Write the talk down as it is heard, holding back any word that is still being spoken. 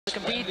to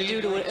compete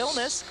due to an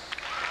illness.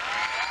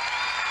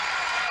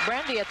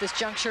 Brandy at this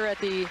juncture at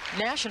the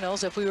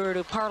Nationals, if we were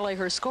to parlay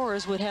her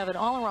scores, would have an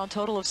all-around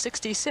total of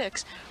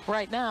 66.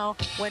 Right now,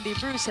 Wendy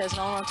Bruce has an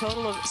all-around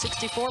total of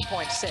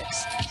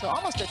 64.6. So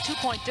almost a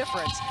 2-point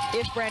difference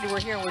if Brandy were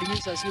here and were to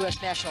use those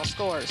U.S. national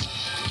scores.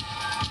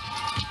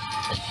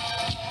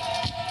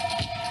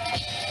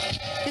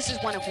 This is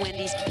one of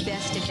Wendy's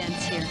best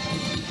events here.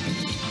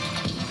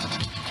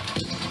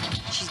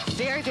 She's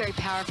very, very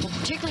powerful,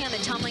 particularly on the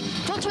tumbling,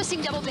 full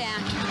twisting double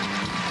back.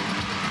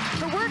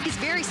 Her work is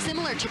very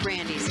similar to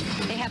Brandy's.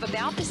 They have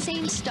about the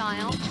same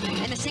style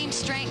and the same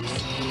strength.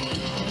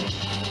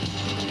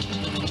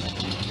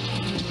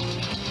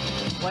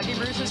 Wendy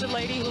Bruce is a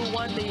lady who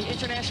won the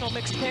international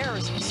mixed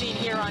pairs seen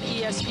here on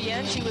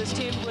ESPN. She was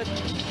teamed with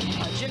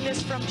a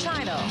gymnast from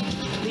China,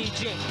 Li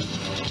Jing.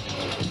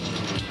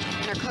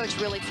 And her coach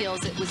really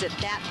feels it was at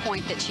that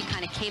point that she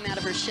kind of came out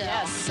of her shell.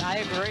 Yes, I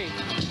agree.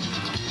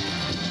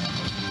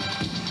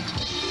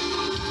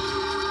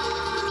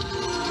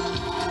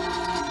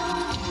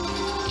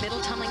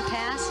 Tumbling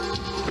pass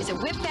is a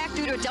whip back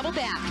due to a double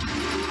back.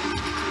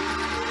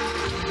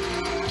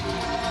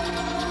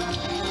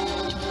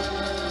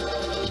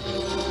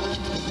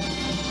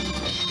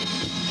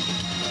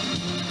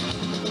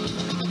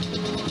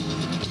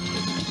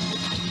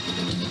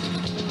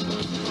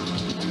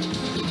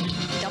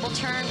 Double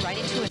turn right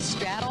into a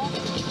straddle,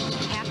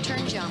 half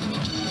turn jump.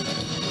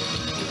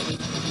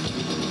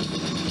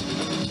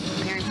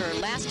 Preparing for her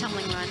last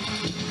tumbling run.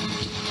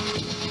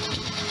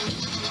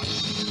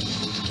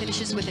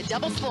 Finishes with a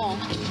double full.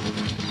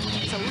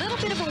 It's a little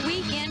bit of a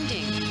weak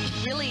ending,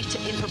 really,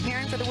 in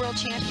preparing for the World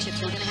Championships.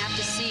 We're going to have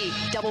to see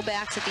double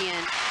backs at the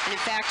end. And in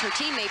fact, her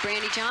teammate,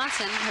 Brandy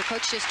Johnson, her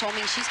coach just told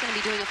me she's going to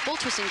be doing a full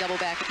twisting double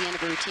back at the end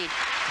of her routine.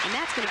 And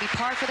that's going to be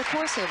par for the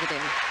course over there.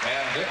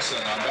 And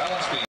Dixon on balance beam.